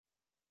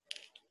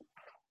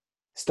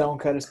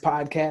Stonecutters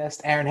Podcast.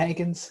 Aaron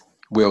Hankins.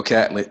 Will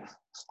Catlett.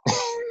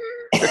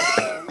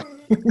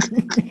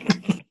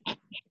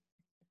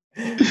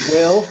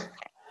 Will, how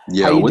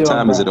Yo, you what doing,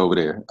 time is bro? it over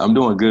there? I'm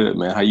doing good,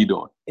 man. How you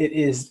doing? It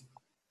is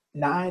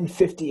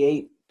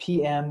 9:58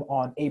 p.m.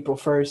 on April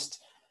 1st,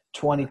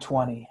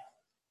 2020.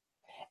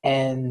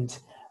 And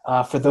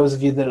for those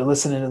of you that are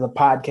listening to the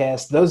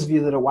podcast, those of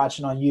you that are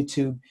watching on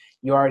YouTube,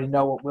 you already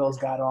know what Will's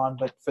got on.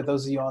 But for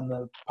those of you on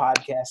the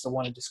podcast, I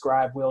want to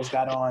describe Will's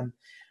got on.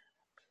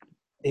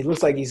 He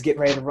looks like he's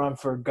getting ready to run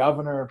for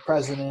governor or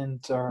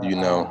president or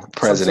some sort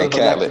President of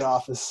elected Catlett.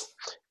 office.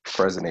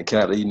 President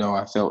Catlett,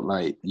 I felt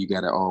like you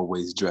got to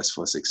always dress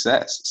for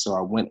success. So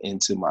I went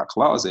into my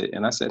closet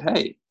and I said,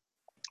 hey,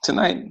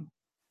 tonight,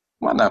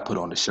 why not put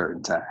on a shirt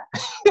and tie?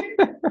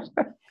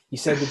 You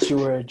said that you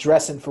were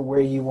dressing for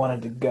where you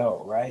wanted to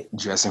go, right?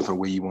 Dressing for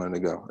where you wanted to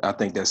go. I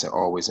think that's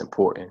always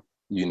important.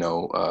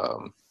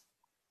 Sweatpants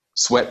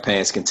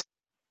can take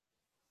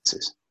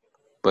places,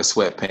 but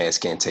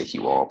sweatpants can't take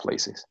you all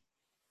places.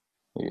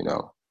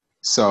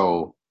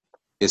 So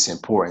it's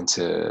important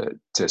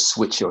to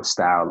switch your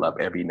style up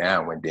every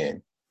now and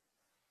then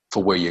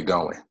for where you're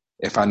going.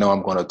 If I know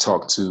I'm going to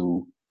talk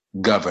to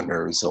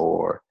governors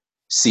or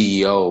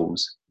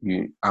CEOs,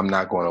 I'm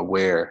not going to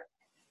wear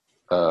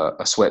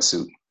a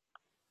sweatsuit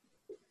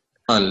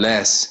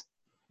unless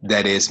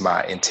that is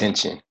my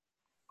intention.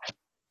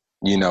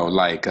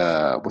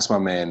 What's my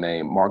man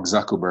name? Mark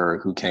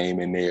Zuckerberg, who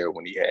came in there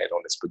when he had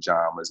on his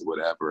pajamas or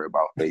whatever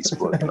about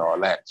Facebook and all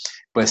that.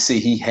 But see,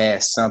 he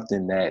had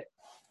something that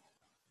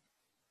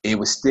it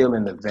was still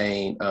in the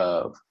vein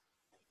of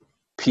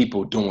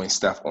people doing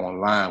stuff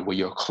online where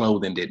your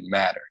clothing didn't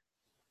matter.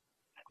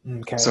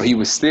 Okay. So he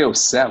was still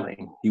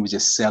selling. He was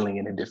just selling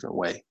in a different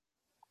way.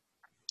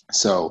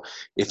 So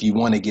if you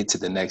want to get to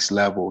the next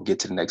level, get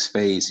to the next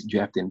phase, you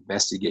have to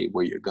investigate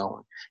where you're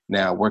going.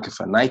 Now, working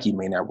for Nike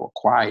may not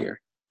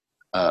require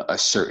a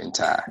shirt and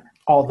tie.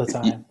 All the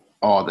time.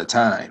 All the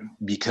time,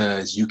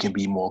 because you can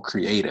be more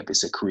creative.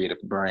 It's a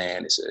creative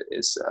brand. It's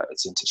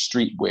into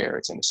streetwear.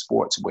 It's into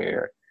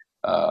sportswear.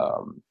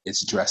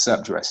 It's dress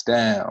up, dress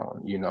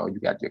down. You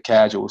got your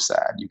casual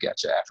side. You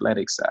got your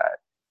athletic side.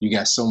 You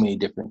got so many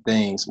different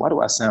things. Why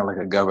do I sound like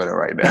a governor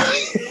right now?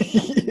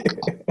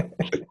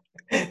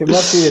 It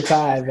must be the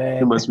time,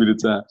 man. It must be the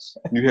time.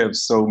 You have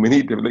so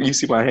many different, you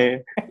see my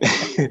hand?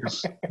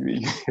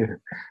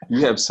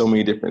 You have so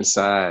many different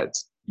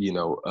sides,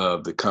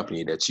 of the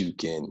company that you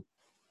can,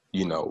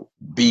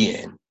 be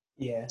in.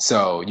 Yeah.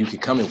 So you can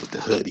come in with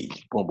the hoodie,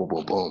 boom, boom,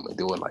 boom, boom, and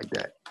do it like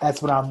that.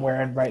 That's what I'm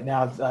wearing right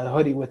now, a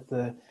hoodie with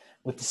the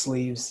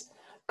sleeves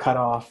cut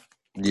off.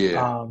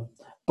 Yeah.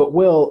 But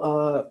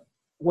Will,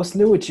 what's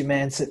new with you,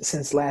 man,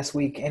 since last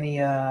week? Any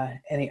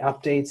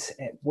updates?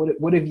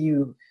 What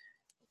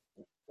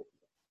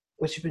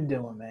you been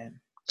doing, man?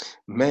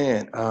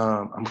 Man,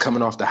 I'm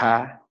coming off the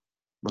high.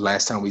 But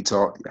last time we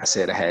talked, I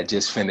said I had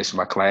just finished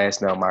my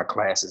class. Now my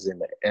class is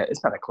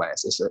it's not a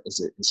class, it's a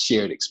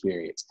shared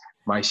experience.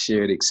 My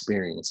shared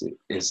experience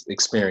is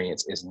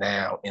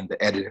now in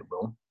the editing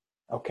room.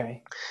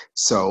 Okay.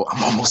 So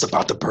I'm almost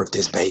about to birth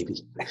this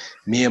baby.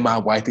 Me and my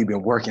wife, we've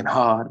been working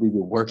hard. We've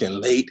been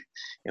working late,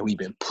 and we've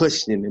been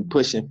pushing and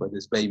pushing for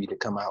this baby to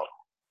come out.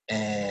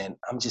 And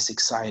I'm just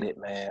excited,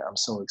 man. I'm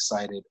so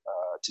excited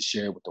to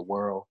share it with the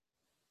world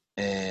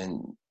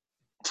and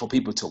for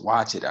people to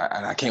watch it.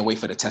 I can't wait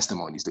for the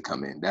testimonies to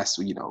come in. That's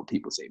what,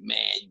 people say, man,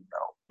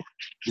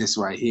 this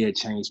right here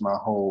changed my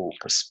whole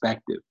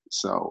perspective.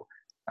 So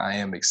I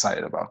am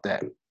excited about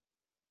that.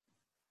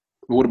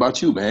 But what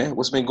about you, man?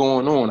 What's been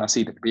going on? I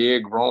see the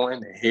beard growing,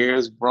 the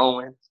hair's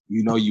growing.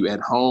 You at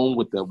home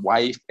with the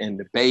wife and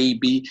the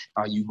baby.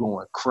 Are you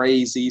going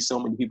crazy? So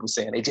many people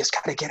saying they just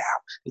got to get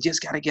out. They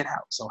just got to get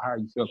out. So how are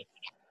you feeling?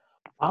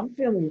 I'm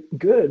feeling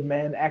good,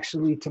 man.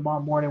 Actually,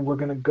 tomorrow morning we're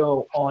gonna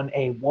go on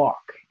a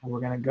walk, and we're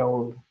gonna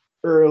go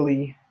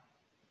early.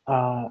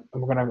 And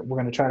we're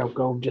gonna try to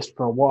go just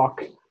for a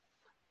walk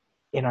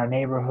in our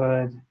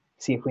neighborhood.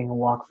 See if we can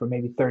walk for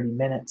maybe 30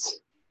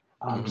 minutes,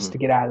 just to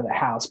get out of the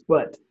house.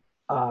 But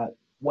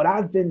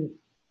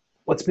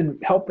what's been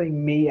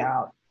helping me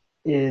out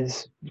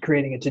is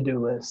creating a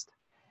to-do list,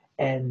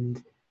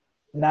 and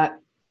not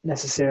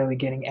necessarily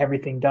getting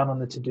everything done on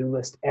the to-do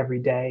list every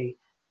day,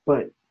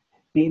 but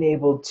being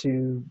able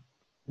to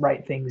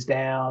write things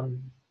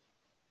down,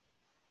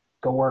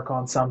 go work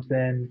on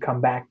something,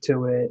 come back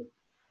to it,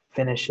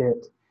 finish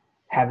it,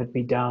 have it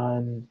be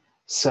done.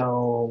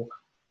 So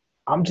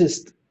I'm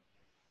just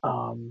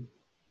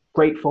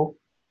grateful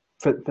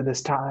for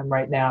this time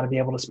right now to be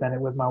able to spend it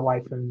with my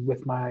wife and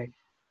with my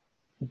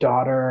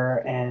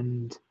daughter,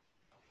 and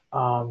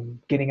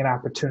getting an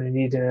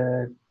opportunity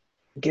to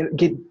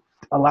get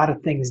a lot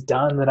of things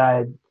done that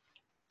I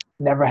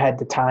never had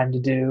the time to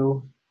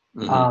do.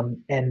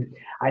 And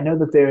I know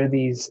that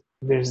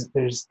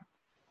there's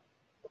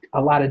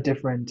a lot of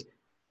different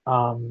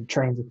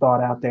trains of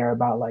thought out there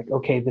about like,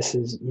 okay, this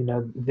is,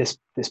 this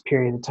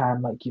period of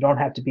time, like you don't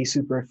have to be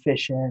super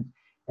efficient.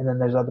 And then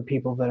there's other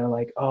people that are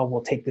like, oh,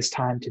 we'll take this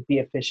time to be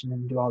efficient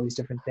and do all these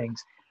different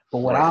things. But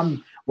Right.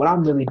 what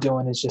I'm really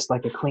doing is just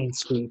like a clean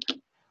sweep,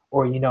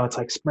 or it's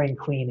like spring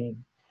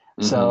cleaning.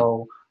 Mm-hmm.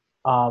 So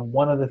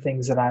one of the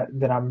things that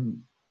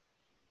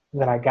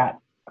I got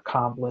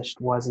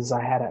accomplished was is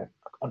I had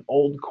an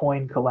old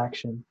coin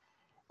collection,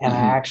 and I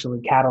Mm-hmm. actually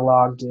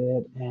cataloged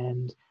it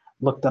and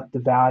looked up the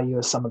value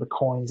of some of the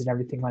coins and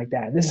everything like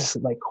that. And this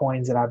is like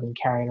coins that I've been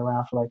carrying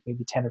around for like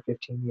maybe 10 or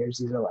 15 years.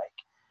 These are like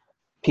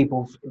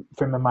people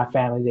from my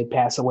family, they'd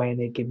pass away and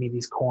they'd give me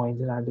these coins,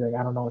 and I'd be like,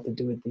 I don't know what to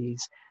do with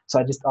these. So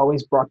I just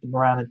always brought them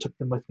around and took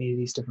them with me to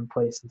these different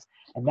places.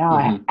 And now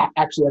Mm-hmm. I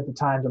actually have the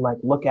time to like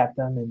look at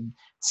them and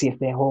see if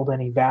they hold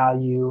any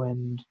value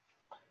and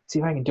see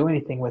if I can do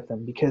anything with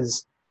them,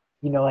 because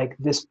like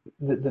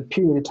the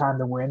period of time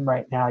that we're in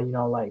right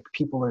now, like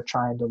people are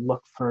trying to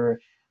look for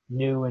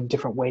new and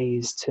different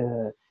ways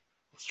to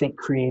think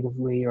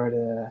creatively or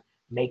to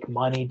make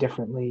money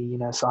differently,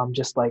 so I'm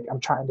just like I'm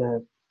trying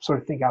to sort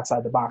of think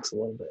outside the box a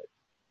little bit.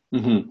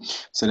 Mm-hmm.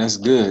 So that's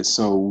good.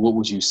 So what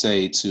would you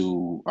say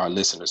to our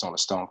listeners on the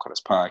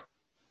Stonecutters Podcast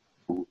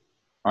who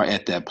are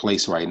at that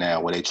place right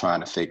now where they're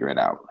trying to figure it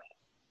out?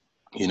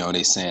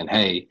 They saying,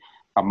 hey,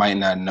 I might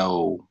not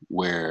know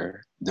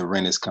where the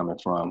rent is coming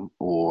from,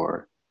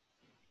 or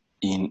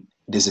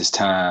this is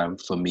time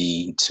for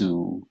me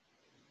to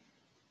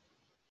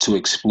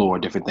explore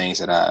different things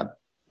that I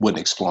wouldn't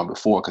explore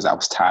before because I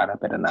was tied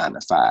up at a 9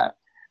 to 5.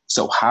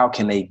 So how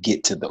can they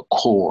get to the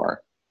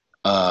core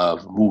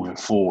of moving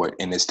forward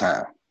in this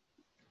time?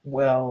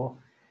 Well,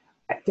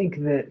 I think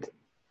that,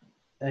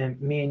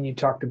 and me and you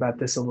talked about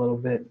this a little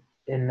bit,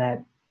 in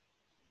that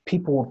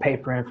people will pay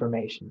for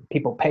information.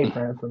 People pay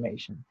for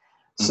information.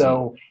 Mm-hmm.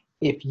 So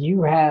if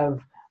you have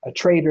a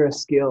trade or a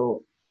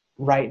skill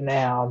right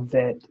now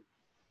that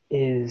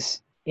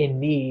is in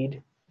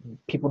need,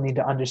 people need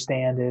to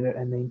understand it,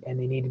 and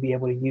they need to be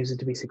able to use it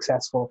to be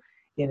successful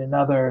in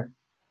another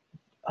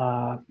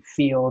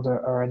field,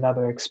 or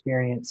another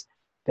experience.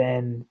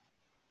 Then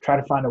try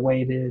to find a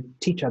way to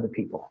teach other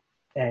people,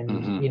 and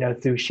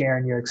Mm-hmm. through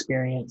sharing your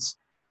experience,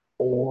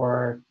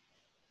 or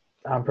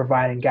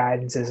providing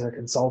guidance as a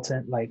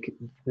consultant. Like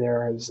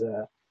there is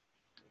a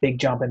big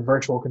jump in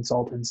virtual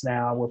consultants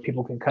now, where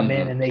people can come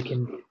in Mm-hmm. and they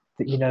can,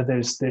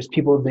 there's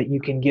people that you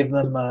can give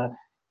them a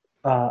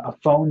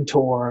phone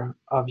tour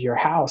of your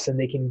house, and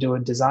they can do a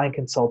design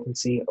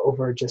consultancy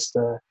over just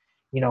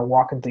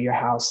walking through your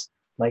house,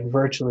 like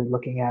virtually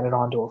looking at it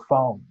onto a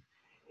phone.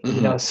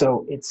 Mm-hmm.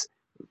 So it's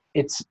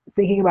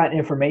thinking about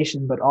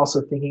information, but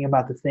also thinking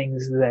about the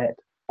things that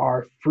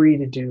are free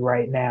to do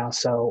right now.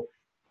 So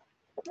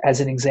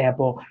as an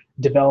example,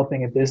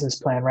 developing a business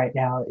plan right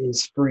now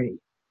is free.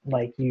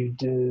 Like you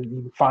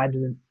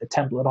find a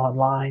template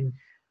online,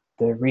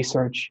 the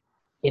research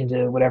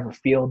into whatever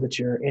field that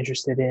you're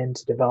interested in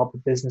to develop a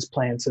business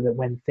plan, so that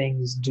when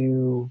things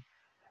do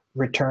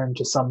return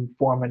to some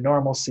form of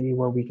normalcy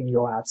where we can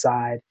go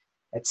outside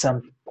at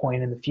some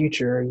point in the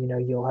future,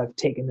 you'll have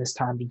taken this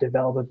time to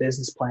develop a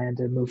business plan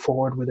to move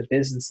forward with a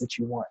business that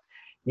you want.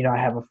 I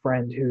have a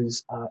friend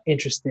who's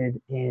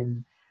interested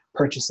in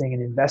purchasing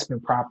an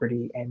investment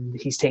property, and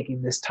he's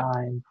taking this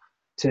time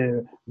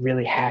to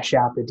really hash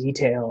out the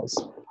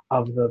details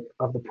of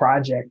the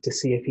project to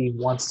see if he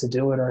wants to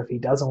do it or if he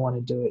doesn't want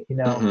to do it.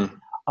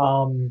 Mm-hmm.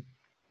 um,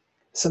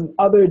 some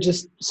other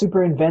just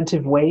super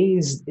inventive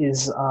ways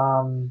is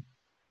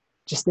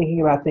just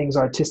thinking about things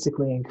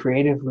artistically and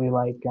creatively.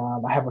 Like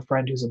I have a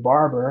friend who's a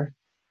barber,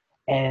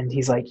 and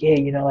he's like,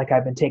 yeah, like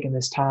I've been taking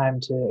this time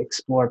to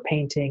explore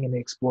painting and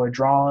explore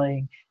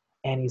drawing.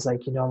 And he's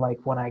like, like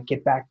when I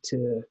get back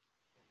to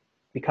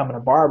becoming a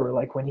barber,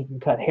 like when he can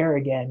cut hair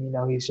again,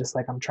 he's just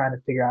like, I'm trying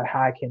to figure out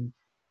how I can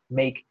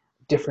make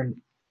different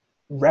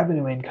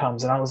revenue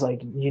incomes. And I was like,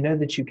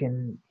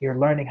 that you're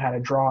learning how to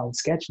draw and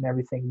sketch and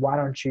everything. Why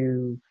don't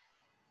you,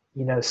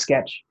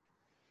 sketch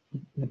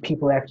the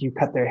people after you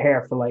cut their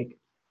hair for like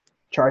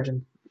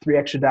charging $3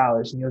 extra,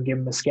 and you'll give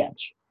them a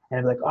sketch.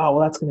 And they're like, oh, well,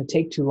 that's going to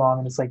take too long.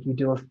 And it's like, you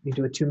do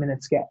a 2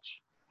 minute sketch,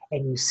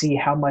 and you see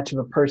how much of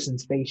a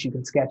person's face you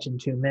can sketch in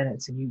 2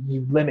 minutes, and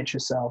you limit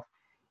yourself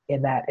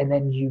in that. And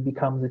then you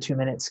become the 2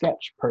 minute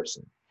sketch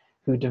person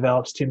who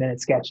develops 2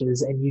 minute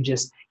sketches. And you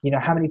just,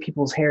 how many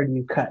people's hair do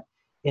you cut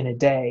in a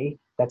day?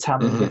 That's how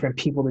many Mm-hmm. different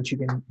people that you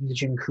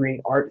can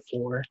create art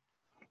for.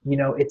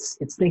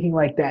 It's thinking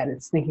like that.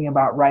 It's thinking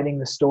about writing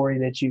the story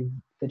that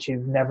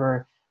you've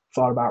never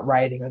thought about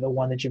writing, or the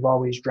one that you've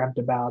always dreamt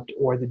about,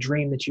 or the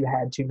dream that you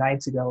had 2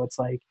 nights ago. It's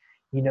like,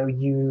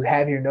 you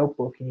have your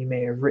notebook and you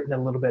may have written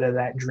a little bit of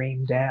that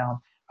dream down.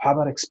 How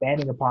about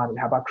expanding upon it?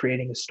 How about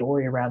creating a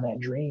story around that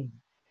dream?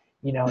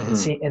 And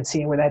Mm-hmm.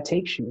 seeing where that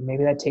takes you.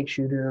 Maybe that takes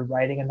you to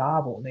writing a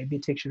novel. Maybe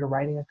it takes you to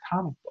writing a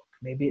comic book.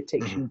 Maybe it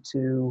takes Mm-hmm. you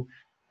to,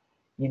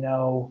 you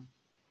know,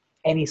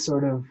 any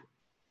sort of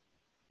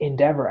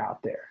endeavor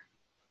out there.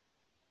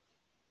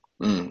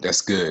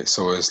 That's good.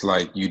 So it's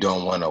like you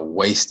don't want to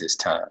waste this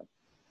time,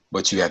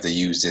 but you have to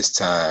use this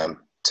time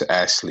to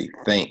actually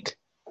think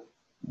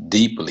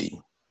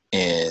deeply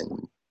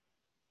and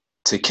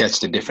to catch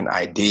the different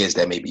ideas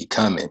that may be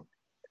coming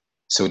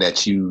so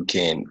that you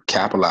can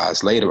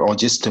capitalize later or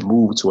just to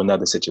move to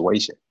another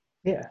situation.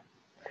 Yeah.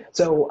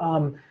 So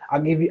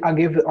I'll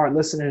give our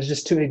listeners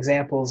just two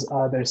examples.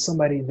 There's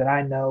somebody that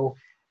I know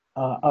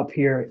up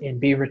here in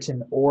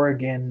Beaverton,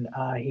 Oregon.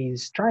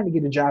 He's trying to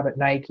get a job at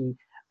Nike,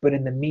 but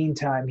in the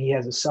meantime, he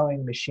has a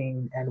sewing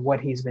machine, and what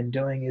he's been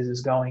doing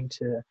is going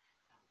to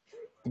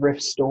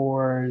thrift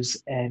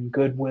stores and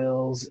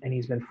Goodwills, and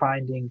he's been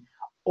finding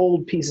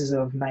old pieces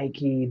of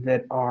Nike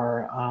that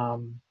are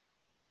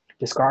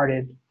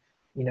discarded,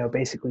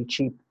 basically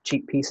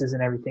cheap pieces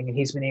and everything. And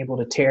he's been able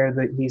to tear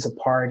these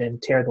apart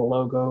and tear the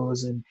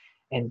logos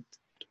and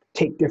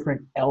take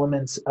different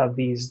elements of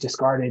these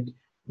discarded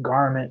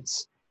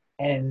garments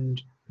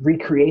and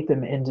recreate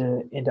them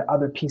into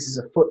other pieces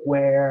of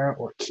footwear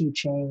or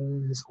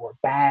keychains or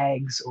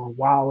bags or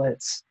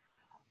wallets.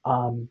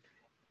 Um,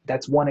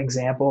 that's one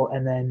example.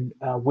 And then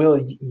Will,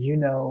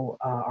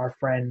 our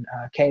friend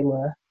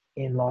Kayla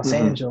in Los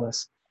Mm-hmm.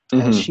 Angeles.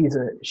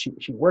 Mm-hmm.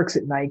 She works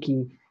at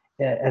Nike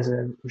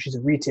she's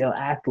a retail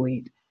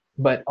athlete,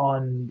 but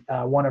on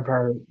one of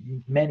her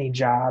many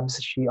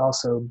jobs, she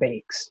also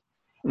bakes.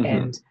 Mm-hmm.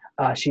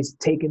 And she's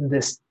taken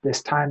this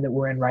time that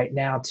we're in right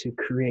now to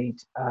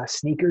create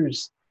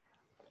sneakers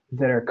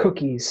that are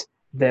cookies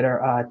that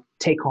are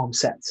take home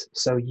sets.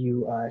 So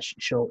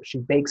she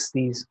bakes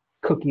these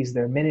cookies.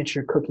 They're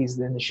miniature cookies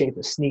in the shape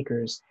of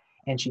sneakers,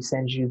 and she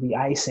sends you the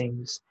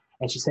icings,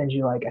 and she sends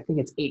you like I think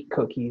it's 8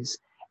 cookies,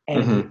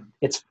 and Mm-hmm.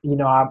 it's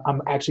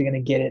I'm actually going to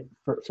get it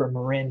for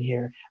Marin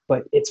here,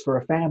 but it's for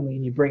a family,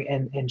 and you bring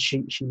and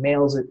she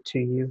mails it to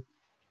you,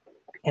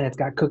 and it's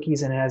got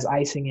cookies and it has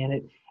icing in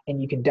it,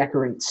 and you can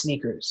decorate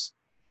sneakers.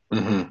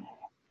 Mm-hmm.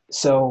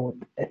 So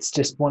it's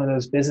just one of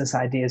those business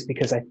ideas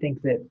because I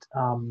think that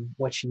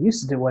what she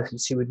used to do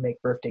was she would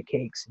make birthday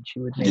cakes and she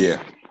would make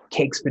Yeah.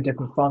 cakes for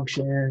different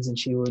functions and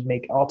she would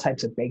make all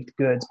types of baked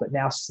goods. But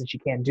now since she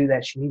can't do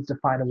that, she needs to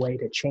find a way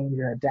to change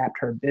and adapt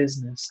her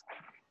business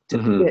to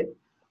Mm-hmm. fit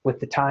with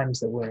the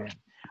times that we're in.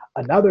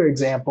 Another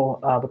example,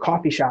 the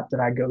coffee shop that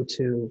I go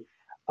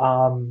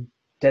to,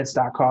 Dead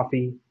Stock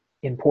Coffee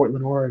in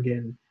Portland,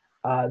 Oregon,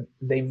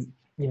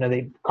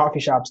 they coffee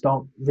shops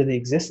don't really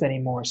exist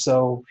anymore.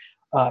 So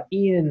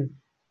Ian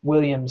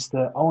Williams,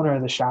 the owner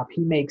of the shop,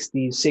 he makes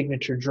these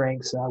signature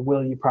drinks.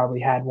 Will, you probably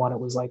had one. It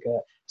was like a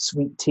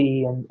sweet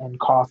tea and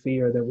coffee,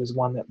 or there was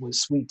one that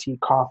was sweet tea,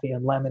 coffee,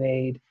 and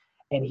lemonade.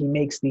 And he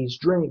makes these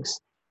drinks.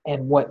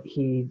 And what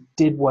he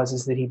did was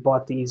is that he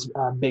bought these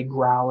big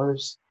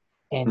growlers,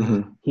 and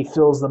Mm-hmm. he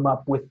fills them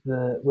up with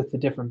the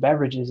different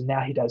beverages. And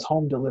now he does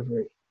home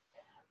delivery.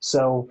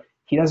 So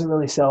he doesn't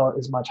really sell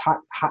as much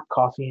hot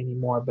coffee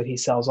anymore, but he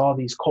sells all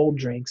these cold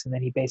drinks, and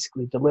then he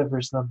basically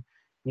delivers them,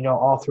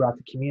 all throughout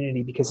the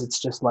community because it's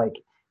just like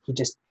he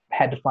just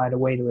had to find a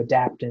way to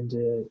adapt and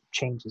to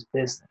change his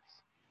business.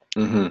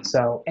 Mm-hmm.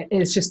 So and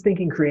it's just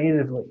thinking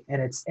creatively,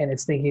 and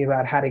it's thinking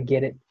about how to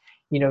get it.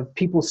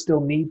 People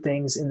still need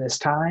things in this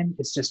time.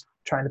 It's just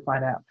trying to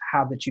find out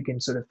how that you can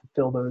sort of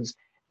fulfill those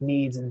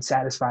needs and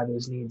satisfy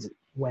those needs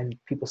when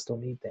people still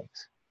need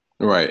things.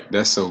 Right.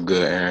 That's so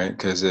good, Aaron,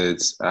 because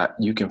it's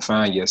you can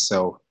find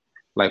yourself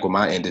like with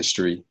my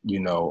industry,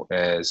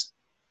 as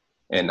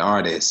an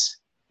artist,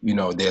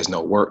 there's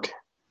no work.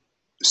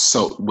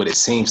 So what it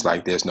seems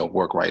like there's no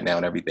work right now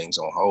and everything's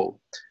on hold.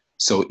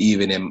 So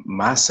even in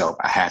myself,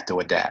 I have to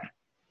adapt.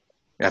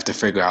 I have to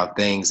figure out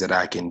things that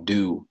I can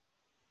do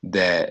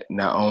that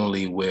not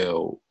only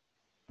will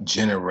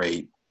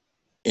generate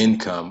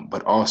income,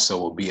 but also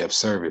will be of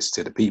service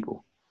to the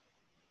people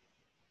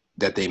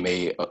that they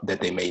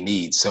may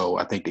need. So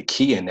I think the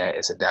key in that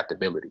is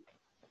adaptability.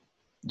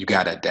 You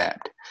got to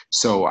adapt.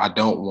 So I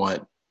don't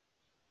want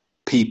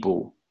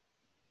people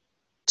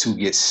to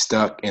get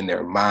stuck in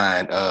their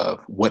mind of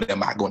what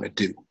am I going to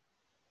do?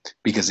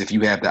 Because if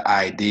you have the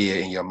idea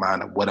in your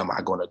mind of what am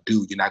I going to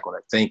do, you're not going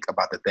to think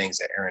about the things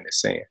that Aaron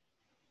is saying.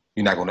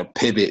 You're not going to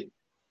pivot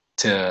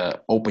to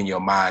open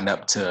your mind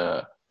up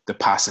to the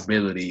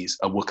possibilities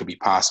of what could be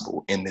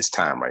possible in this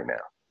time right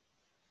now.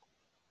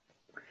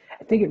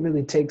 I think it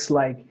really takes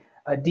like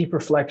a deep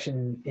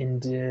reflection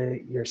into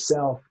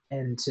yourself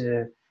and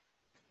to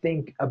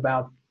think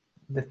about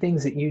the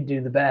things that you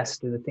do the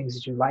best or the things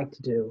that you like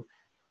to do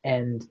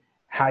and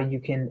how you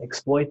can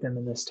exploit them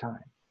in this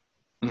time.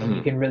 And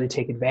you Mm-hmm. can really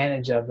take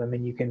advantage of them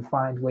and you can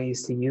find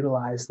ways to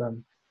utilize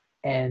them.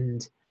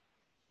 And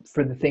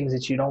for the things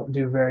that you don't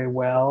do very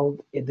well,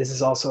 this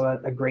is also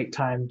a great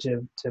time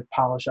to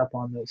polish up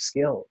on those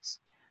skills.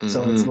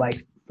 So it's Mm-hmm.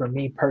 like for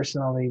me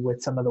personally,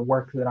 with some of the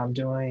work that I'm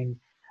doing,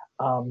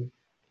 um,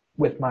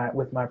 with my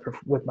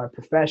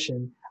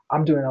profession,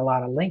 I'm doing a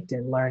lot of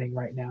LinkedIn learning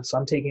right now. So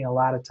I'm taking a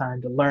lot of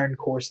time to learn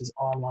courses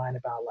online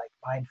about like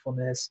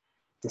mindfulness,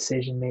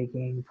 decision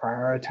making,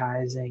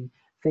 prioritizing,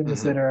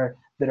 things Mm-hmm.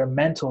 that are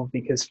mental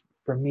because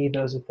for me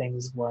those are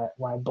things where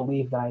I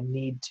believe that I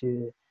need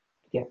to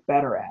get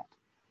better at,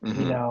 you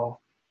Mm-hmm. know.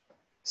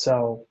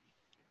 So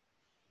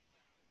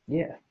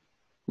yeah.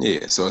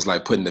 Yeah. So it's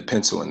like putting the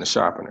pencil in the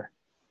sharpener.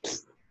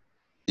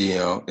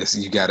 It's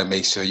you got to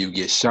make sure you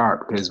get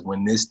sharp because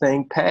when this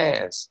thing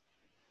passes,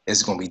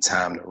 it's gonna be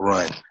time to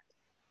run,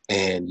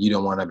 and you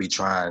don't want to be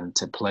trying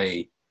to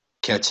play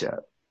catch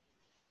up.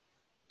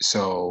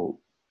 So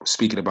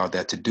speaking about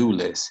that to-do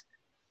list,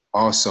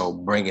 also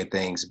bringing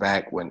things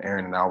back when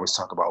Aaron and I always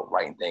talk about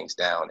writing things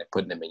down and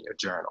putting them in your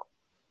journal.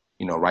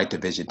 Write the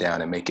vision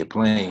down and make it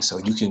plain so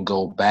you can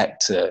go back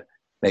to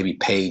maybe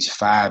page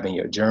 5 in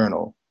your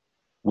journal,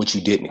 which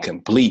you didn't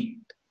complete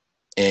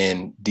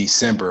in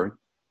December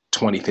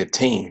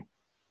 2015,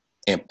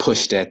 and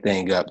push that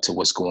thing up to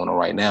what's going on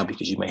right now,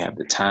 because you may have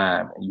the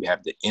time and you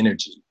have the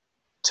energy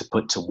to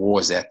put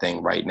towards that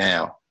thing right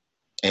now.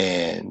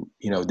 And,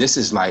 this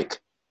is like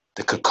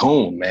the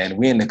cocoon, man.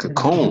 We're in the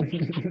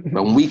cocoon.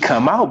 But when we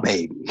come out,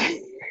 baby,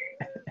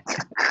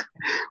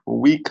 when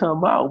we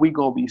come out, we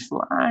going to be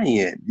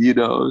flying, you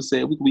know what I'm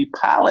saying? We can be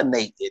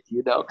pollinated,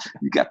 you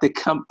got to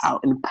come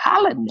out and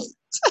pollinate,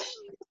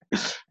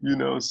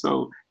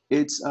 so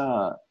it's,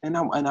 and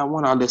I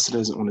want our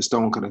listeners on the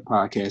Stonecutter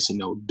podcast to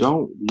know,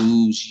 don't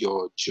lose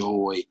your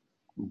joy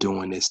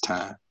during this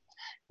time.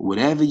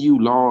 Whatever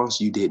you lost,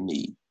 you didn't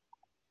need.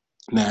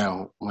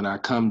 Now, when I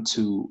come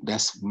to,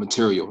 that's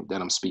material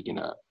that I'm speaking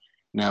of.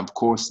 Now, of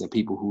course, the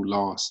people who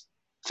lost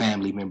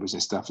family members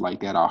and stuff like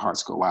that, our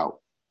hearts go out,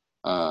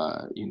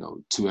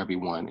 to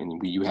everyone. And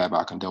you have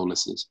our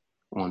condolences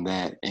on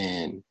that.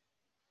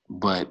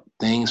 But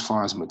things as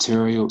far as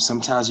material,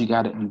 sometimes you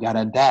gotta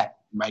adapt.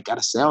 You might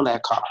gotta sell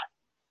that car.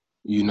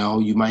 You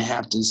might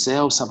have to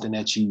sell something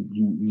that you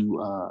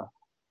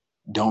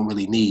don't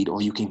really need,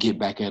 or you can get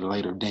back at a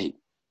later date.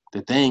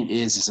 The thing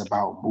is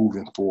about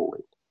moving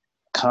forward,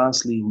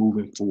 constantly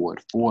moving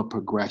forward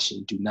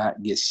progression. Do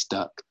not get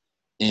stuck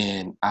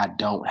in, I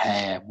don't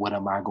have, what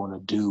am I going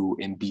to do,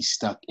 and be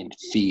stuck in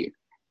fear.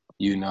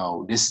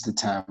 This is the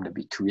time to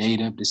be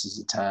creative. This is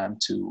the time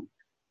to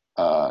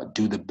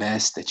do the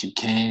best that you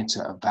can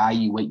to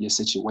evaluate your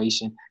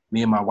situation.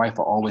 Me and my wife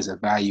are always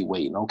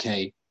evaluating,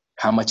 okay,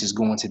 how much is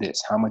going to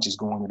this? How much is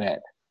going to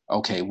that?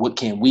 Okay, what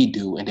can we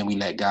do? And then we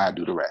let God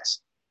do the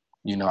rest.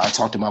 I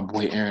talk to my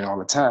boy Aaron all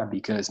the time,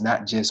 because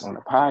not just on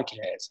the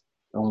podcast,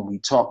 but when we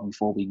talk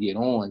before we get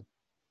on,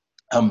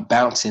 I'm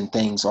bouncing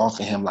things off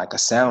of him like a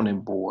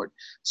sounding board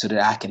so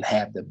that I can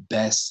have the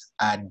best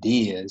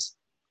ideas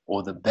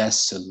or the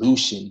best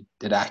solution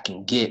that I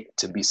can get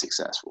to be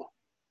successful.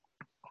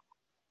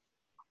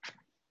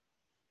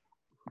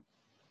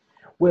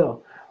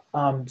 Will,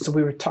 so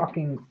we were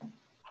talking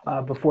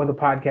before the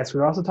podcast, we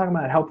were also talking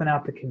about helping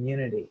out the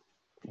community.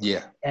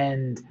 Yeah.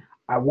 And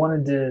I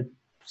wanted to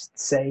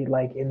say,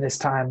 like, in this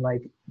time,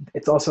 like,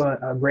 it's also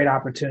a great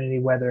opportunity,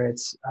 whether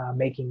it's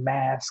making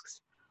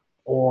masks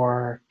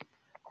or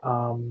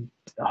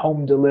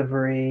home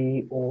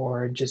delivery,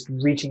 or just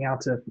reaching out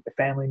to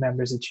family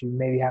members that you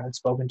maybe haven't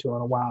spoken to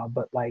in a while.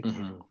 But like,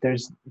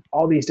 there's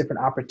all these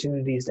different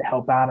opportunities to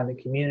help out in the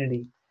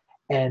community.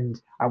 And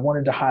I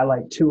wanted to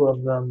highlight two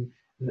of them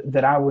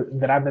that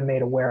I've been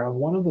made aware of.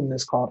 One of them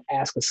is called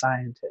Ask a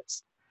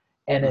Scientist,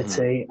 and it's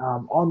a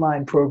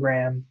online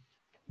program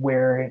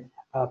where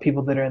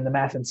people that are in the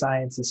math and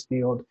sciences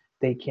field,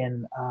 they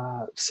can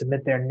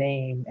submit their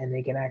name, and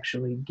they can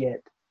actually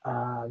get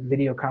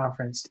video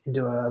conferenced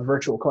into a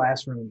virtual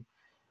classroom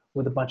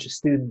with a bunch of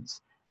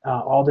students,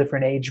 all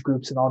different age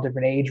groups and all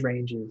different age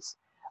ranges.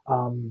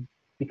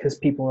 Because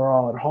people are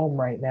all at home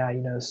right now,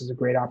 this is a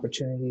great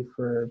opportunity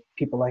for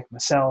people like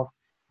myself,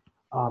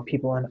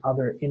 people in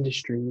other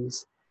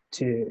industries,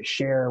 to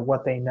share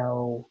what they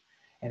know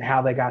and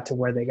how they got to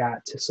where they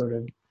got to sort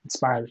of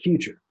inspire the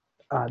future.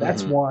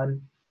 That's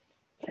one.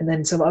 And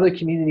then some other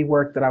community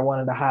work that I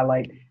wanted to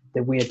highlight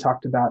that we had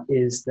talked about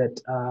is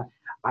that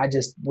I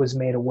just was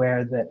made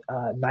aware that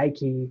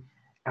Nike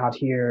out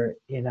here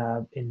in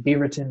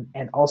Beaverton,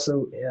 and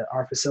also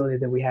our facility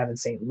that we have in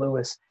St.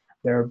 Louis,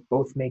 they're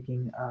both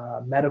making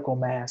medical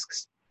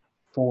masks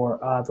for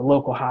the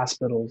local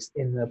hospitals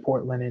in the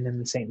Portland and in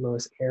the St.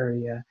 Louis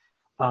area,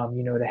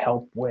 to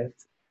help with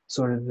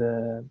sort of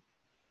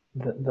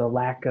the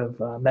lack of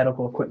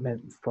medical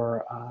equipment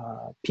for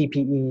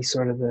PPE,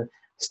 sort of the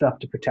stuff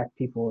to protect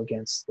people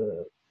against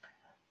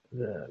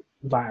the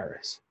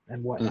virus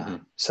and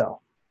whatnot. So.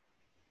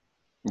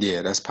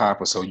 Yeah, that's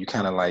powerful. So you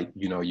kind of like,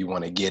 you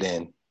want to get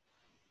in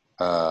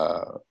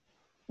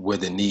where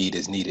the need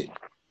is needed.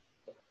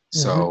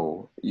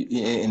 So,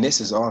 and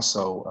this is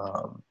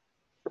also,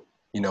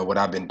 what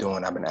I've been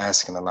doing. I've been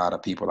asking a lot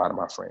of people, a lot of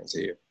my friends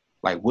here,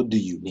 like, what do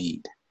you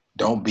need?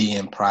 Don't be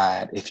in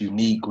pride. If you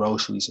need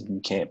groceries, if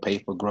you can't pay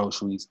for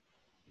groceries,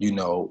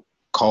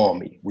 call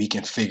me. We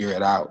can figure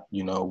it out.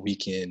 We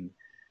can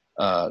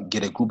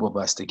get a group of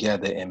us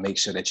together and make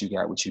sure that you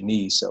got what you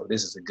need. So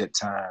this is a good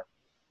time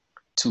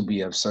to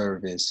be of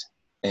service,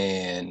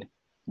 and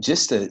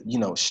just to,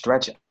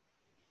 stretch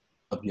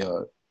up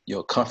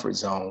your comfort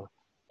zone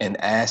and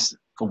ask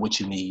for what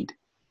you need.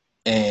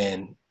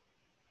 And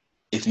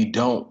if you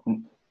don't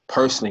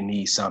personally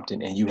need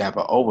something and you have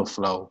an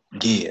overflow,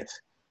 give,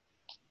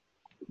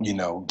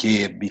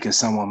 because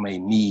someone may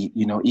need,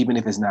 even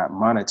if it's not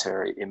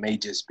monetary, it may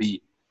just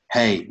be,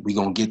 hey, we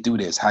gonna get through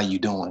this. How you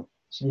doing?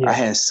 Yeah. I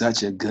had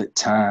such a good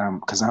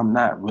time because I'm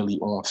not really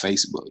on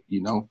Facebook,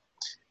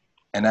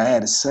 and I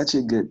had such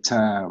a good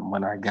time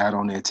when I got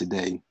on there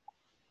today,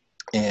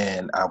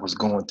 and I was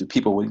going through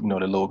people with, the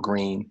little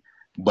green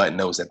but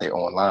knows that they're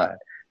online.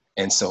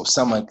 And so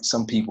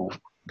some people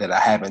that I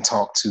haven't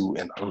talked to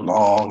in a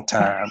long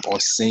time or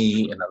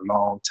seen in a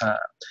long time.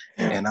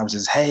 And I was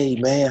just, hey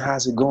man,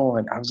 how's it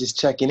going? I was just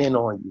checking in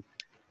on you,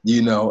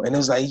 you know? And it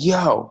was like,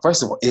 yo,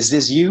 first of all, is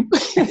this you?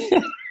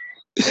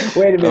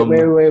 Wait a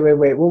minute,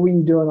 wait. What were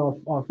you doing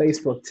on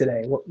Facebook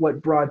today?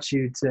 What brought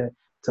you to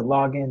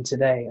log in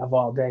today of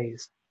all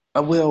days?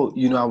 Well,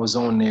 you know, I was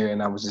on there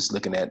and I was just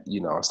looking at, you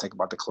know, I was thinking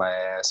about the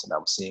class and I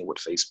was seeing what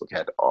Facebook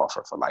had to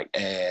offer for like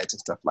ads and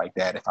stuff like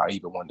that. If I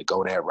even wanted to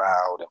go that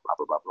route and blah,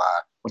 blah, blah, blah,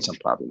 which I'm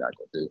probably not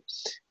going to do.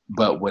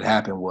 But what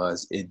happened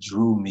was it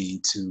drew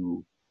me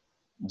to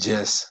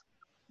just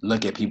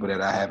look at people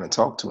that I haven't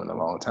talked to in a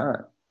long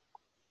time.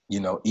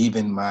 You know,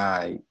 even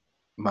my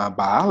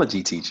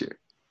biology teacher,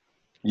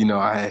 you know,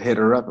 I had hit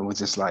her up and was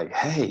just like,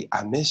 hey,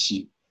 I miss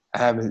you. I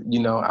haven't, you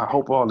know, I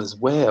hope all is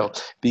well,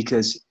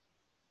 because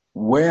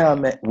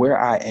where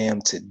I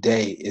am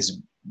today is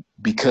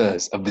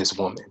because of this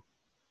woman,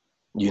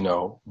 you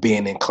know,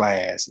 being in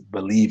class,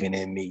 believing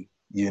in me,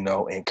 you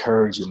know,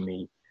 encouraging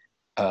me,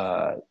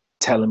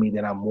 telling me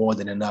that I'm more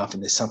than enough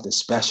and there's something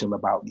special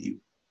about you.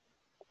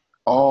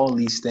 All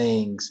these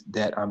things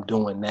that I'm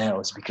doing now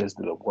is because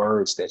of the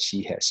words that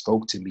she had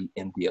spoke to me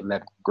in the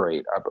 11th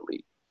grade, I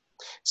believe.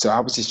 So I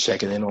was just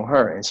checking in on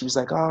her, and she was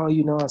like, oh,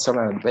 you know, I'm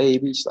talking about a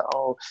baby. She's like,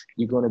 oh,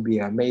 you're going to be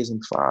an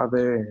amazing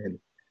father. And,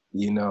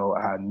 you know,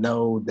 I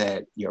know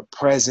that you're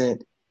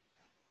present.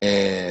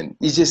 And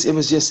it just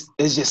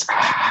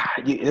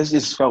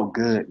felt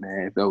good,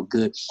 man. It felt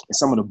good. And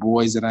some of the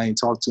boys that I ain't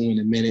talked to in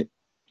a minute,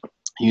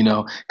 you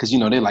know, because, you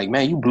know, they're like,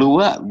 man, you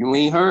blew up. You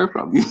ain't heard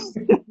from you.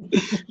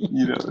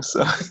 You know,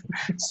 so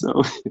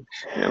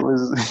it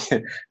was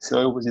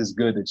so it was just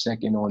good to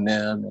check in on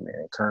them and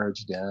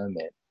encourage them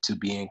and to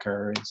be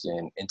encouraged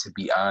and to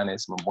be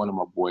honest. One of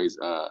my boys,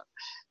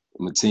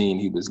 Mateen,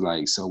 he was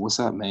like, so what's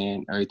up,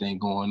 man? Everything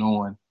going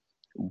on?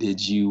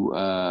 Did you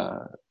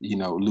you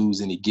know,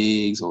 lose any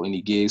gigs or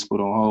any gigs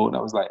put on hold? And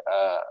I was like,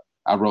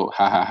 I wrote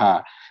ha ha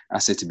ha. I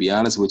said, to be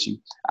honest with you,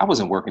 I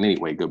wasn't working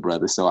anyway, good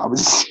brother. So I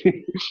was, you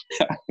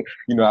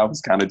know, I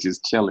was kind of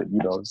just chilling, you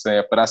know what I'm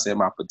saying? But I said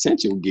my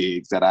potential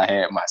gigs that I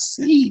had, my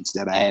seeds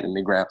that I had in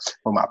the ground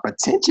for my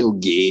potential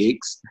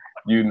gigs,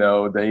 you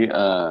know, they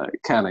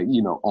kind of,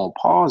 you know, on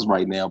pause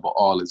right now, but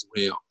all is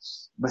well.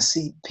 But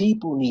see,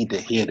 people need to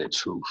hear the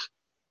truth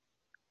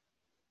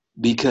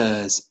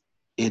because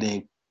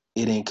it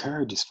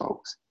encourages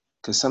folks.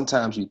 Because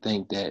sometimes you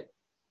think that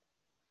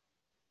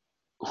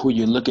who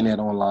you're looking at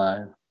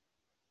online,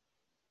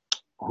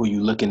 who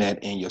you're looking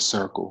at in your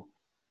circle,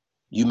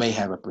 you may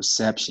have a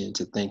perception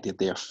to think that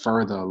they're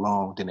further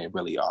along than they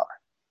really are.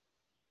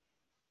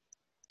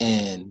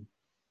 And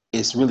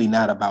it's really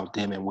not about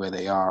them and where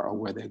they are or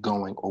where they're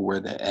going or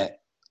where they're at.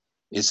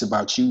 It's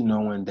about you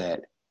knowing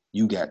that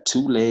you got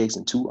 2 legs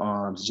and 2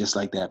 arms just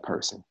like that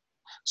person.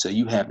 So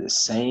you have the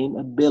same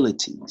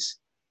abilities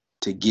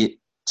to get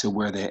to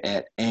where they're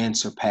at and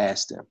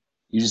surpass them.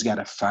 You just got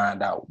to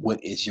find out what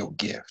is your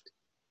gift.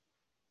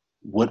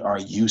 What are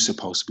you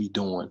supposed to be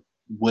doing?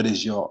 What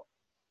is your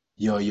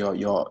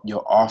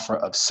offer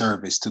of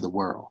service to the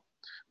world?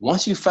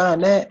 Once you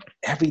find that,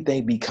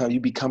 you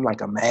become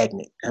like a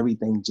magnet.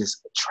 Everything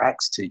just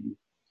attracts to you.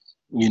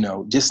 You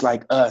know, just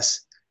like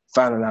us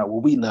finding out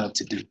what we love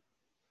to do.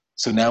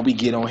 So now we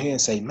get on here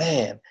and say,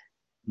 man,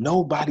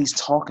 nobody's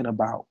talking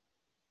about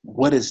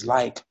what it's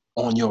like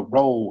on your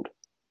road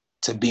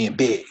to being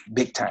big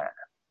time.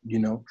 You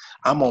know,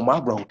 I'm on my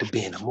road to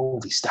being a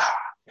movie star.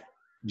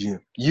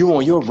 You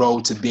on your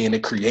road to being a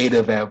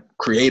creative of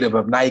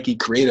Nike,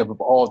 creative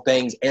of all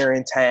things, air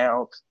in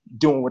town,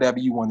 doing whatever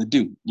you want to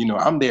do. You know,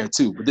 I'm there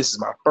too, but this is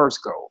my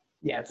first goal.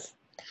 Yes.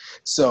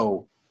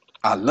 So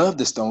I love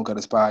the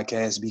Stonecutters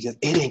podcast because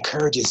it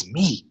encourages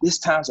me. There's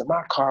times in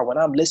my car when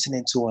I'm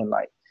listening to it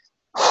like,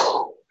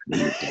 I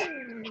needed that.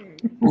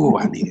 Oh,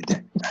 I needed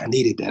that. I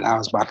needed that. I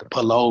was about to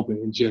pull over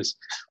and just,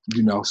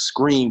 you know,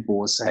 scream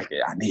for a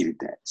second. I needed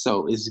that.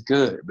 So it's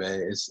good, man.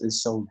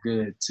 It's so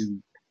good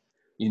to,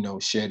 you know,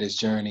 share this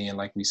journey. And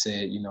like we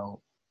said, you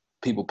know,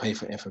 people pay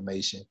for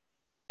information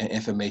and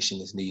information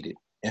is needed.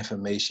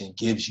 Information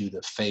gives you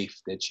the faith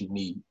that you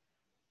need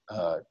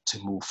to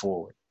move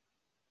forward.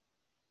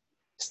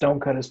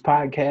 Stonecutters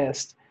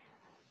podcast.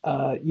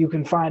 You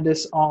can find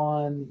us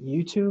on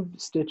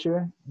YouTube,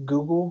 Stitcher,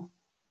 Google,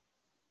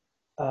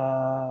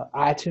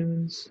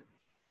 iTunes.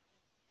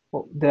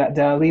 Well, did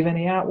I leave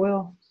any out,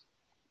 Will?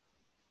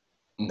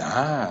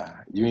 Nah,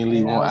 you ain't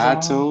leave on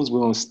Amazon, iTunes.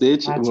 We're on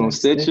Stitcher. We're on iTunes,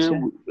 Stitcher. Stitcher.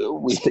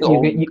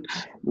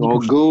 We're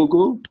on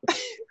Google.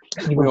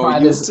 You We're can on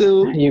find us.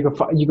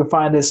 YouTube. You can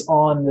find us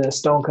on the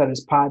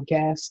Stonecutters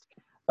podcast.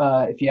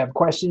 If you have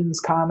questions,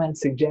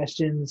 comments,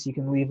 suggestions, you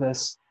can leave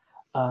us.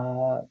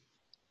 You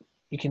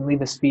can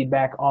leave us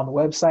feedback on the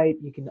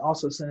website. You can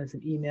also send us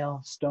an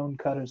email,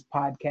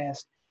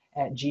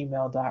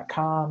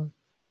 stonecutterspodcast@gmail.com.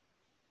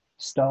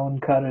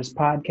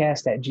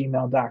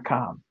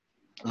 Stonecutterspodcast@gmail.com.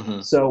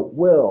 Mm-hmm. So,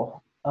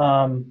 Will,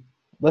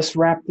 let's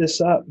wrap this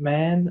up,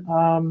 man.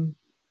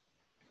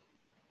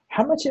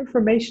 How much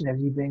information have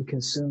you been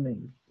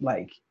consuming,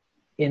 like,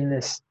 in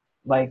this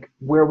like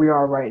where we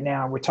are right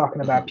now, we're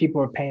talking about Mm-hmm.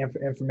 people are paying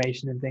for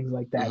information and things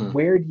like that. Mm-hmm.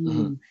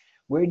 Mm-hmm.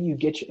 Where do you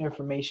get your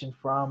information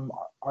from?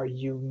 Are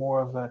you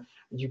more of a,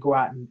 you go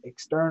out and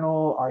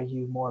external? Are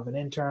you more of an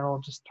internal?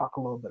 Just talk a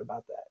little bit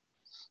about that.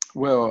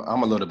 Well,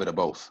 I'm a little bit of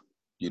both.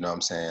 You know what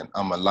I'm saying?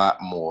 I'm a lot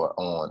more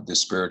on the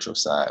spiritual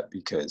side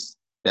because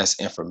that's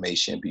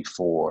information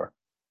before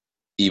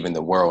even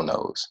the world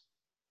knows.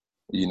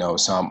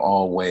 So I'm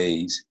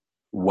always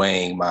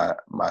weighing my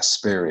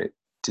spirit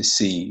to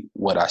see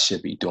what I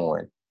should be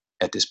doing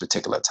at this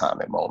particular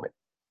time and moment.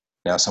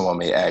 Now, someone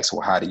may ask,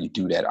 well, how do you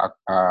do that?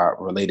 I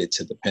relate it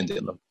to the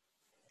pendulum.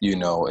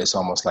 It's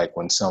almost like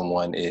when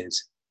someone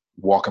is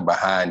walking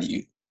behind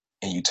you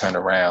and you turn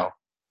around,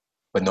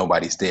 but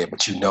nobody's there,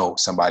 but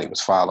somebody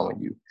was following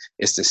you.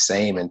 It's the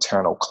same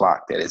internal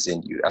clock that is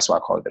in you. That's why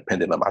I call it the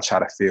pendulum. I try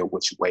to feel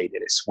which way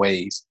that it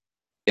sways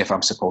if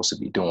I'm supposed to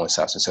be doing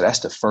something. So that's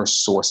the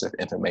first source of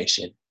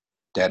information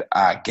that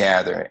I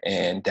gather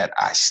and that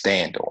I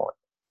stand on.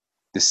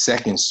 The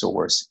second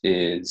source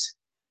is,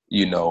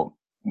 you know,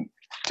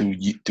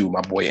 through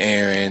my boy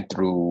Aaron,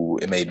 through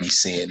it may be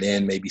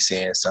CNN, maybe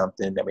saying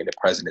something. I mean, the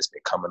president's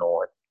been coming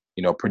on,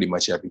 pretty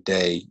much every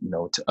day,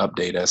 to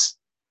update us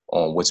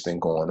on what's been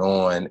going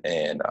on,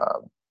 and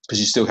because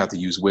you still have to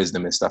use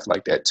wisdom and stuff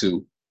like that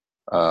too,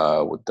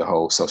 with the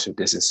whole social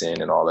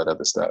distancing and all that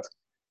other stuff.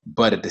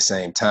 But at the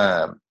same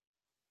time,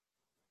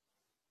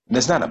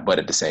 there's not a but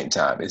at the same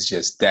time. It's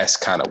just that's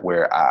kind of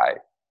where I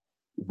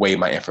weigh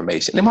my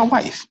information. And my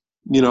wife,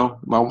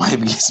 my wife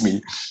gives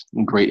me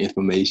great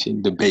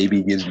information. The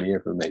baby gives me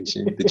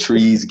information. The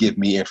trees give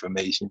me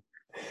information.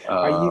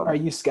 Are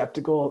you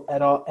skeptical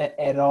at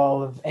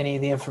all of any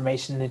of the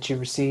information that you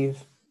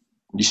receive?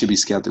 You should be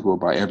skeptical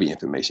about every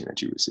information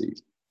that you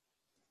receive.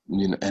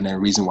 And the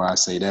reason why I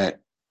say that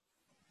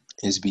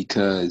is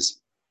because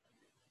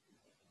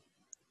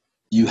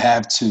you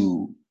have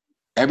to,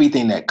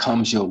 everything that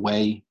comes your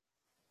way,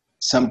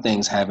 some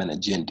things have an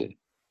agenda.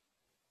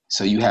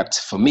 So you have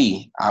to, for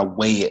me, I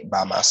weigh it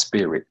by my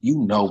spirit.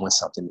 When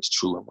something is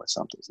true and when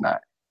something's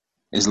not.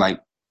 It's like,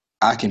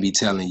 I can be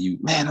telling you,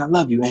 man, I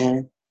love you,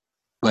 Aaron.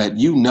 But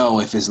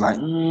if it's like,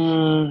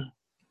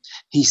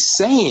 he's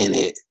saying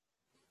it,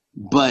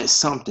 but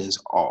something's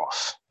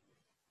off.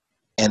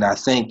 And I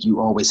think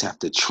you always have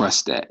to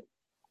trust that.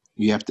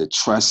 You have to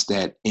trust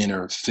that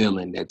inner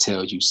feeling that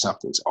tells you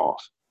something's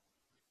off.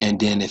 And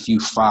then if you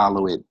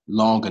follow it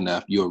long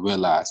enough, you'll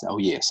realize, oh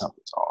yeah,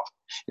 something's off.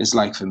 It's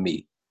like for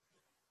me,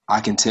 I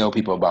can tell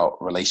people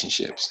about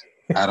relationships.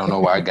 I don't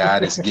know why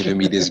God has given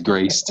me this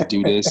grace to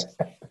do this.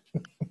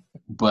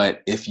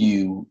 But if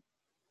you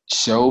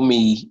show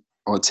me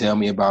or tell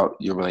me about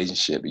your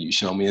relationship and you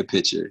show me a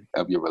picture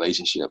of your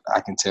relationship,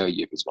 I can tell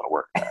you if it's going to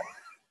work or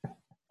not.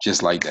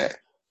 Just like that,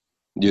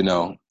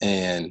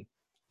 and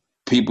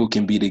people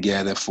can be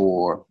together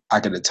I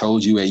could have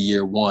told you at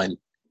year 1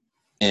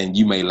 and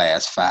you may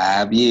last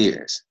 5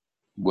 years,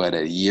 but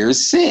at year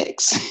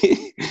 6,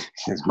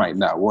 it might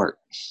not work,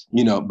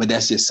 but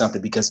that's just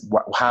something because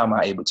how am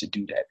I able to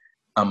do that?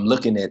 I'm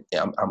looking at,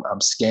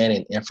 I'm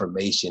scanning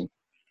information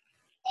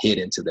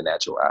hidden to the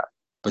natural eye,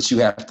 but you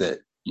have to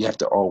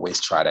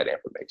always try that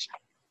information.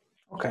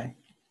 Okay.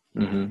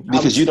 Mm-hmm.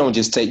 Because you don't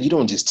just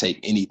take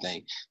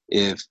anything.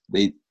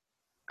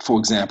 For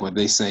example, if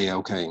they say,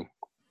 okay,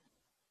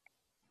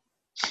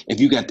 if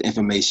you got the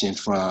information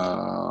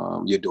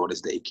from your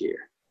daughter's daycare,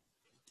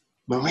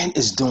 Marin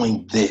is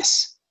doing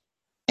this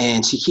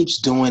and she keeps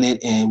doing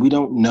it and we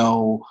don't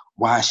know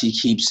why she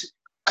keeps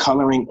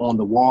coloring on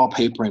the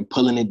wallpaper and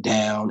pulling it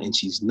down and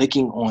she's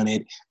licking on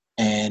it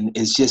and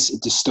it's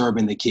just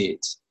disturbing the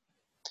kids.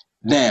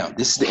 Now,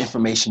 this is the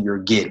information you're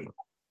getting,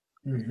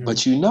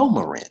 but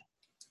Marin.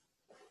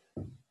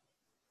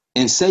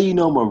 And say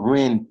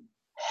Marin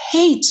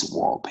hates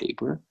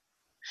wallpaper.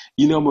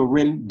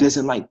 Marin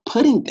doesn't like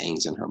putting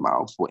things in her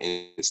mouth, for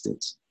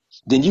instance.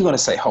 Then you're going to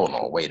say, hold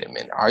on, wait a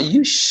minute. Are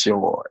you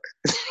sure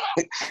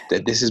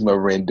that this is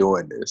Marin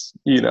doing this?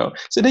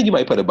 So then you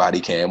might put a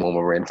body cam on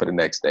Marin for the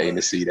next day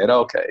to see that,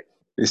 okay,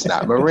 it's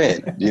not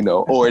Marin,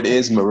 or it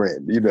is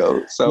Marin,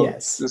 So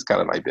yes. It's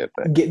kind of like that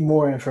thing. Get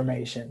more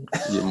information.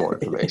 Get more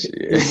information,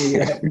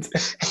 yeah.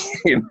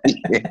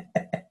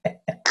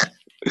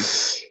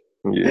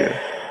 Yeah.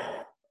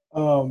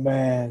 Oh,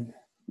 man.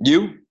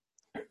 You?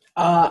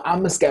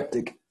 I'm a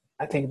skeptic.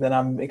 I think that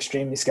I'm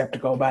extremely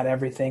skeptical about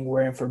everything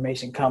where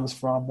information comes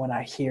from when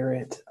I hear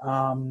it.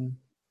 I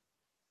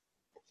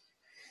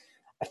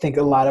think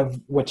a lot of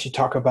what you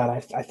talk about,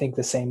 I think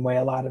the same way.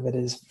 A lot of it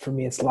is, for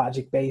me, it's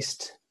logic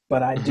based,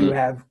 but I do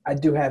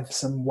have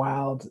some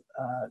wild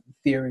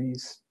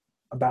theories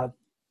about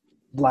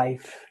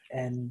life,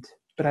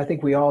 but I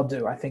think we all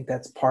do. I think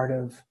that's part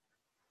of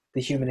the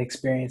human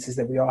experience, is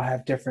that we all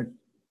have different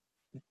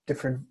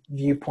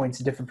viewpoints,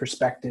 different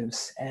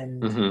perspectives,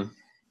 and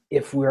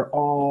if we're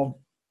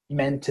all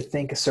meant to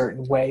think a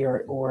certain way,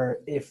 or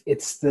if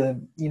it's that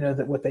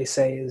what they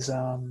say is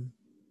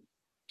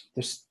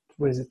there's,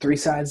 what is it, 3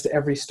 sides to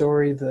every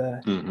story,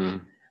 the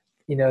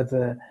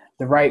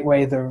the right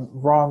way, the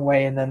wrong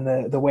way, and then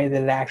the way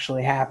that it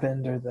actually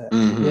happened, or the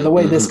Mm-hmm, the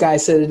way this mm-hmm. guy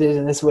said it did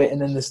in this way,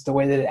 and then the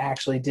way that it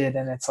actually did.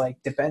 And it's like,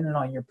 depending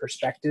on your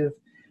perspective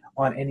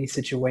on any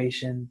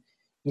situation,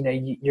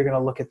 you're going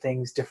to look at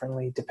things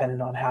differently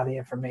depending on how the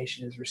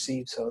information is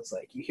received. So it's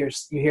like you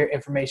hear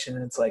information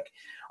and it's like,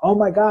 oh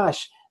my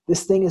gosh,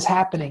 this thing is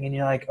happening, and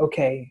you're like,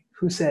 okay,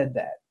 who said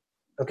that?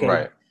 Okay,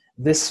 Right.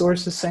 this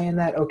source is saying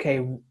that. Okay,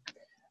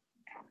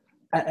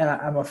 and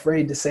I'm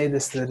afraid to say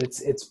this, that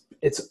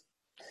it's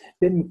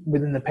been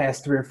within the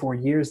past 3 or 4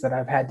 years that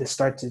I've had to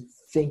start to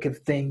think of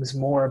things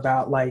more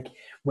about, like,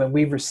 when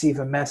we receive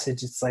a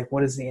message, it's like,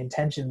 what is the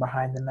intention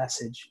behind the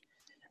message?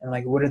 And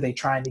like, what are they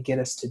trying to get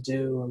us to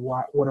do? And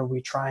what are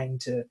we trying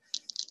to,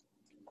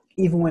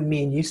 even when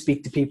me and you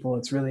speak to people,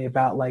 it's really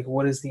about like,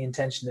 what is the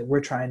intention that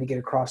we're trying to get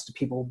across to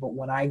people? But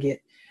when I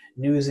get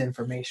news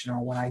information, or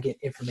when I get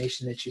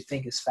information that you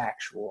think is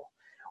factual,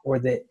 or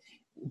that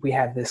we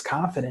have this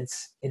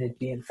confidence in it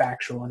being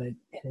factual, and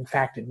in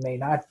fact it may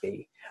not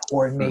be,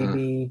 or it may Mm-hmm.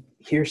 be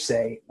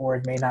hearsay, or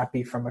it may not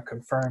be from a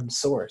confirmed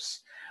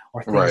source,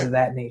 or things Right. of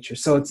that nature.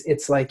 So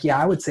it's like, yeah,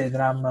 I would say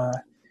that I'm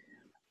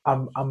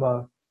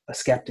a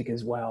skeptic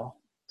as well.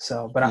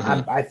 So, but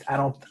Mm-hmm.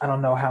 I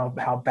don't know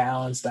how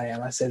balanced I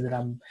am. I say that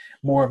I'm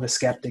more of a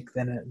skeptic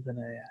than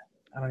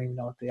I don't even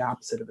know what the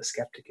opposite of a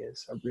skeptic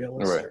is, a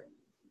realist Right.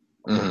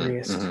 or a Mm-hmm.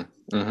 realist.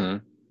 Mm-hmm. Mm-hmm.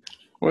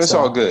 Well, it's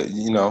all So good.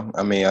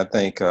 I mean, I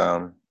think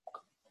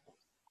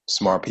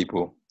smart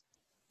people,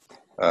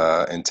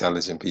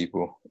 intelligent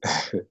people,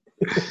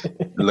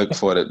 look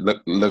for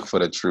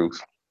the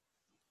truth.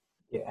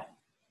 yeah,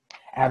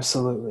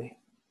 absolutely.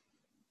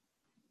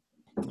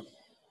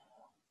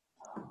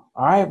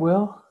 All right,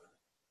 Will,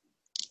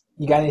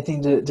 you got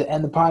anything to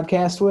end the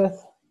podcast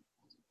with?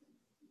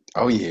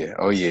 Oh yeah,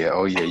 oh yeah,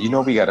 oh yeah.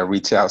 We got to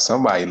reach out.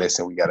 Somebody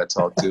listen. We got to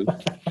talk to.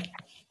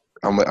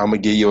 I'm gonna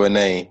give you a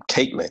name,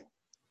 Caitlin.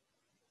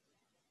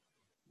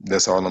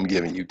 That's all I'm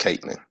giving you,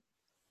 Caitlin.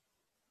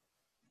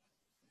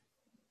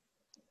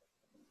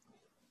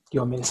 You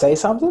want me to say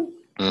something?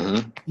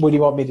 Mm-hmm. What do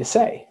you want me to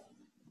say?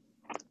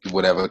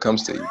 Whatever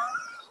comes to you.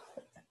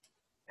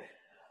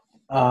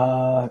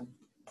 Uh,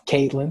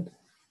 Caitlin,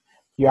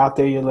 you're out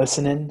there, you're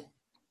listening.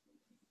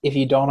 If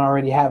you don't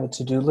already have a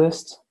to-do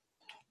list,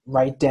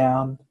 write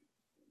down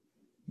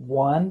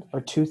 1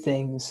 or 2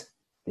 things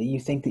that you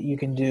think that you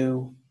can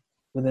do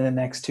within the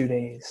next 2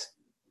 days,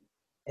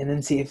 and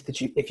then see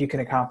if you can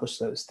accomplish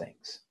those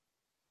things,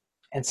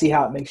 and see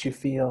how it makes you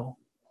feel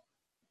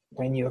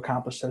when you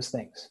accomplish those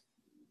things.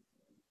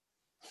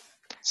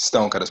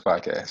 Stonecutters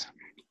Podcast.